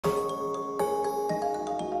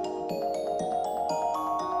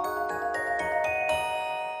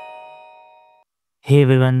Hey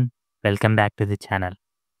everyone, welcome back to the channel.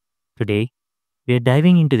 Today, we are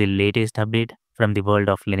diving into the latest update from the world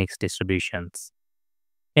of Linux distributions,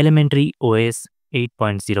 Elementary OS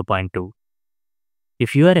 8.0.2.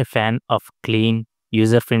 If you are a fan of clean,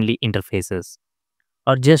 user-friendly interfaces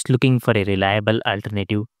or just looking for a reliable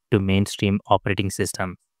alternative to mainstream operating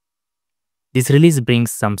systems, this release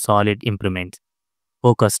brings some solid improvements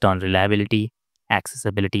focused on reliability,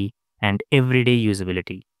 accessibility, and everyday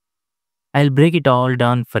usability. I'll break it all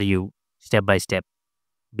down for you step by step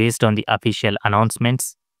based on the official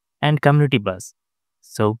announcements and community buzz.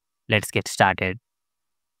 So let's get started.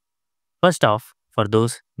 First off, for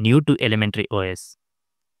those new to Elementary OS,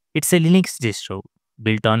 it's a Linux distro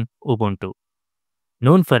built on Ubuntu,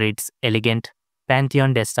 known for its elegant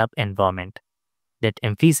Pantheon desktop environment that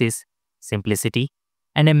emphasizes simplicity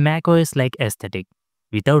and a macOS like aesthetic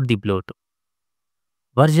without the bloat.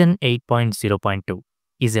 Version 8.0.2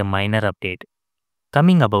 is a minor update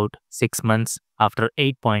coming about 6 months after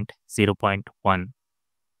 8.0.1,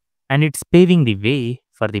 and it's paving the way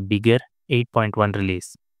for the bigger 8.1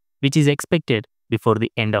 release, which is expected before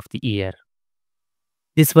the end of the year.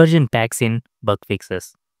 This version packs in bug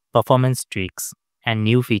fixes, performance tweaks, and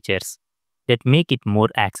new features that make it more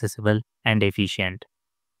accessible and efficient,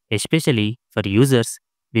 especially for users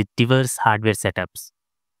with diverse hardware setups.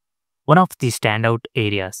 One of the standout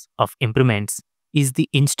areas of improvements is the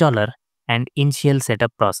installer and initial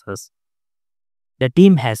setup process. The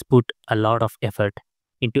team has put a lot of effort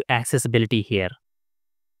into accessibility here.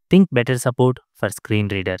 Think better support for screen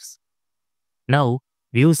readers. Now,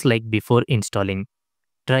 views like before installing,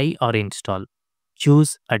 try or install,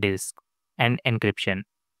 choose a disk, and encryption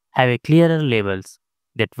have a clearer labels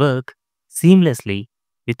that work seamlessly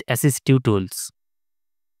with assistive tools.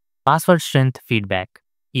 Password strength feedback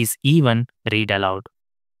is even read aloud,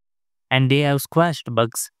 and they have squashed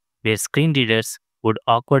bugs where screen readers would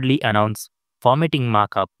awkwardly announce formatting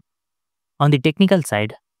markup. On the technical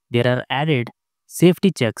side, there are added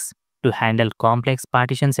safety checks to handle complex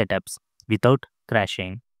partition setups without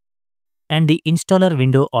crashing. And the installer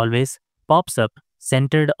window always pops up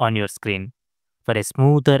centered on your screen for a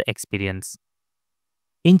smoother experience.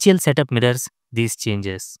 Initial setup mirrors these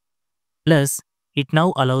changes. Plus, it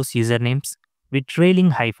now allows usernames with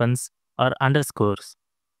trailing hyphens or underscores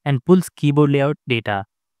and pulls keyboard layout data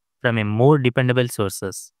from a more dependable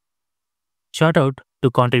sources. Shout out to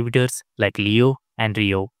contributors like Leo and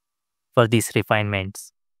Rio for these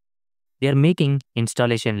refinements. They are making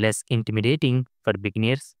installation less intimidating for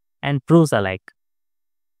beginners and pros alike.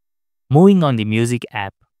 Moving on the music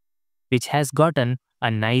app, which has gotten a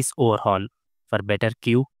nice overhaul for better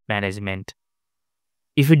queue management.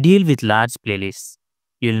 If you deal with large playlists,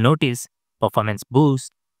 you'll notice performance boosts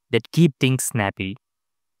that keep things snappy.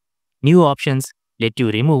 New options let you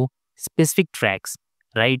remove specific tracks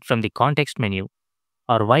right from the context menu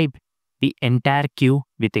or wipe the entire queue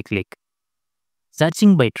with a click.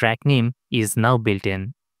 Searching by track name is now built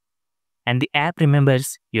in, and the app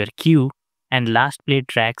remembers your queue and last played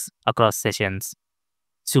tracks across sessions.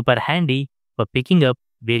 Super handy for picking up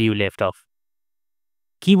where you left off.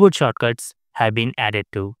 Keyboard shortcuts have been added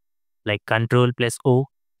too, like Ctrl plus O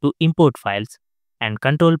to import files and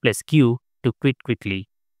Ctrl plus Q to quit quickly.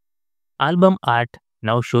 Album art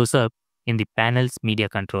now shows up in the panel's media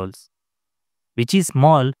controls, which is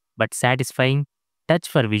small but satisfying touch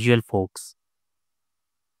for visual folks.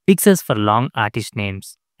 Fixes for long artist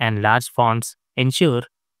names and large fonts ensure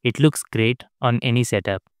it looks great on any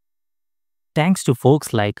setup. Thanks to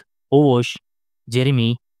folks like Ovosh,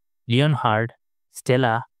 Jeremy, Leonhard,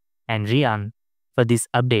 Stella, and Rian for these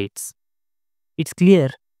updates. It's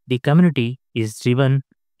clear the community is driven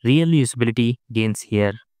real usability gains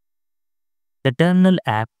here. The terminal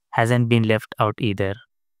app hasn't been left out either.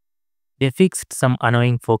 They fixed some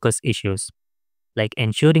annoying focus issues, like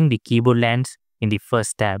ensuring the keyboard lands in the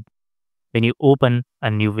first tab when you open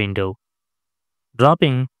a new window.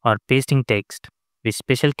 Dropping or pasting text with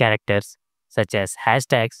special characters such as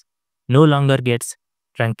hashtags no longer gets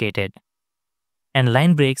truncated. And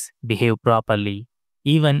line breaks behave properly,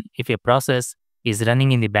 even if a process is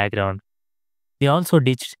running in the background. They also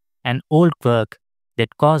ditched an old quirk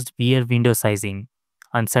that caused weird window sizing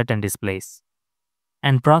on certain displays.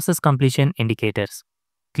 And process completion indicators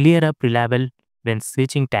clear up reliable when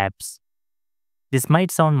switching tabs. This might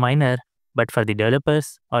sound minor, but for the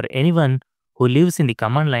developers or anyone who lives in the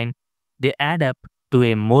command line, they add up to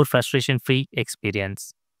a more frustration-free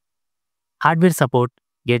experience. Hardware support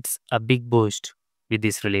gets a big boost with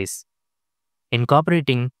this release,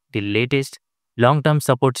 incorporating the latest long-term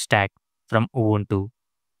support stack from Ubuntu,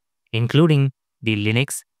 including the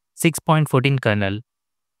Linux 6.14 kernel.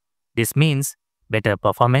 This means better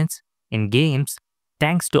performance in games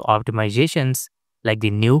thanks to optimizations like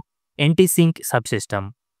the new anti-sync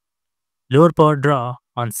subsystem, lower power draw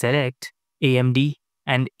on select AMD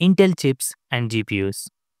and Intel chips and GPUs,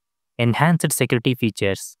 enhanced security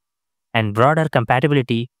features, and broader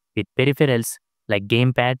compatibility with peripherals like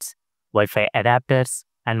gamepads, Wi-Fi adapters,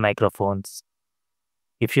 and microphones.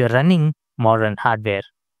 If you're running modern hardware,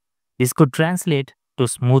 this could translate to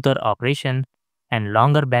smoother operation and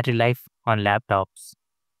longer battery life on laptops.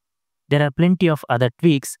 There are plenty of other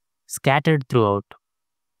tweaks scattered throughout.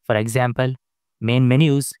 For example, main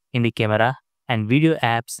menus in the camera and video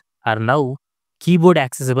apps are now keyboard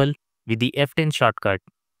accessible with the F10 shortcut.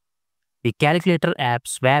 The calculator app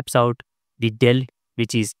swaps out the del,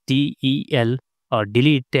 which is DEL or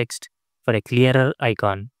delete text, for a clearer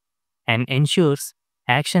icon and ensures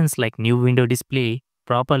actions like new window display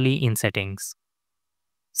properly in settings.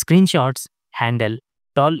 Screenshots handle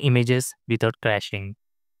tall images without crashing,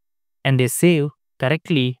 and they save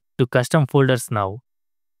correctly to custom folders now.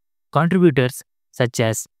 Contributors such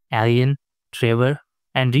as Alien, Trevor,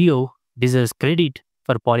 and Rio deserves credit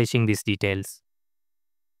for polishing these details.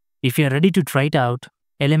 If you are ready to try it out,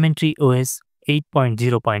 Elementary OS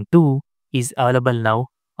 8.0.2 is available now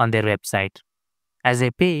on their website. As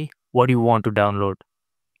a pay what you want to download,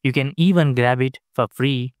 you can even grab it for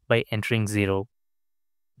free by entering 0.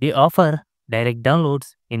 They offer direct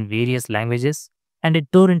downloads in various languages and a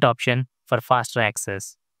torrent option for faster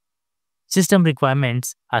access. System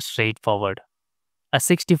requirements are straightforward: a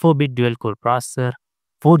 64-bit dual-core processor,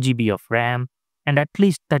 4 GB of RAM, and at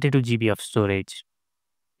least 32 GB of storage.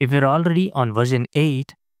 If you're already on version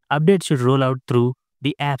 8, updates should roll out through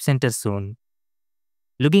the App Center soon.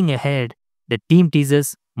 Looking ahead, the team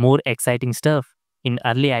teases more exciting stuff in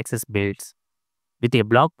early access builds, with a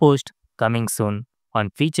blog post coming soon on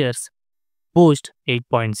features post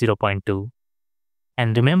 8.0.2.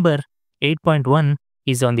 And remember, 8.1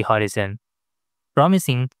 is on the horizon,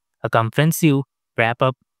 promising a comprehensive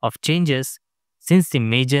wrap-up of changes since the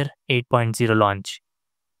major 8.0 launch.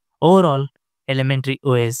 Overall, Elementary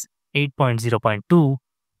OS 8.0.2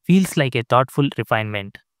 feels like a thoughtful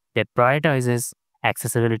refinement that prioritizes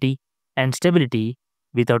accessibility and stability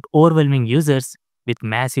without overwhelming users with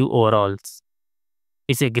massive overhauls.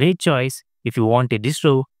 It's a great choice if you want a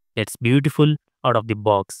distro that's beautiful out of the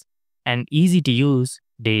box and easy to use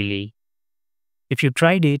daily. If you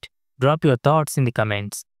tried it, drop your thoughts in the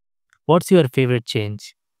comments. What's your favorite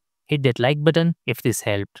change? Hit that like button if this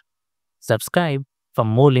helped. Subscribe for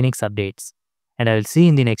more Linux updates. And I will see you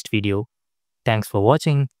in the next video. Thanks for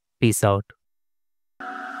watching. Peace out.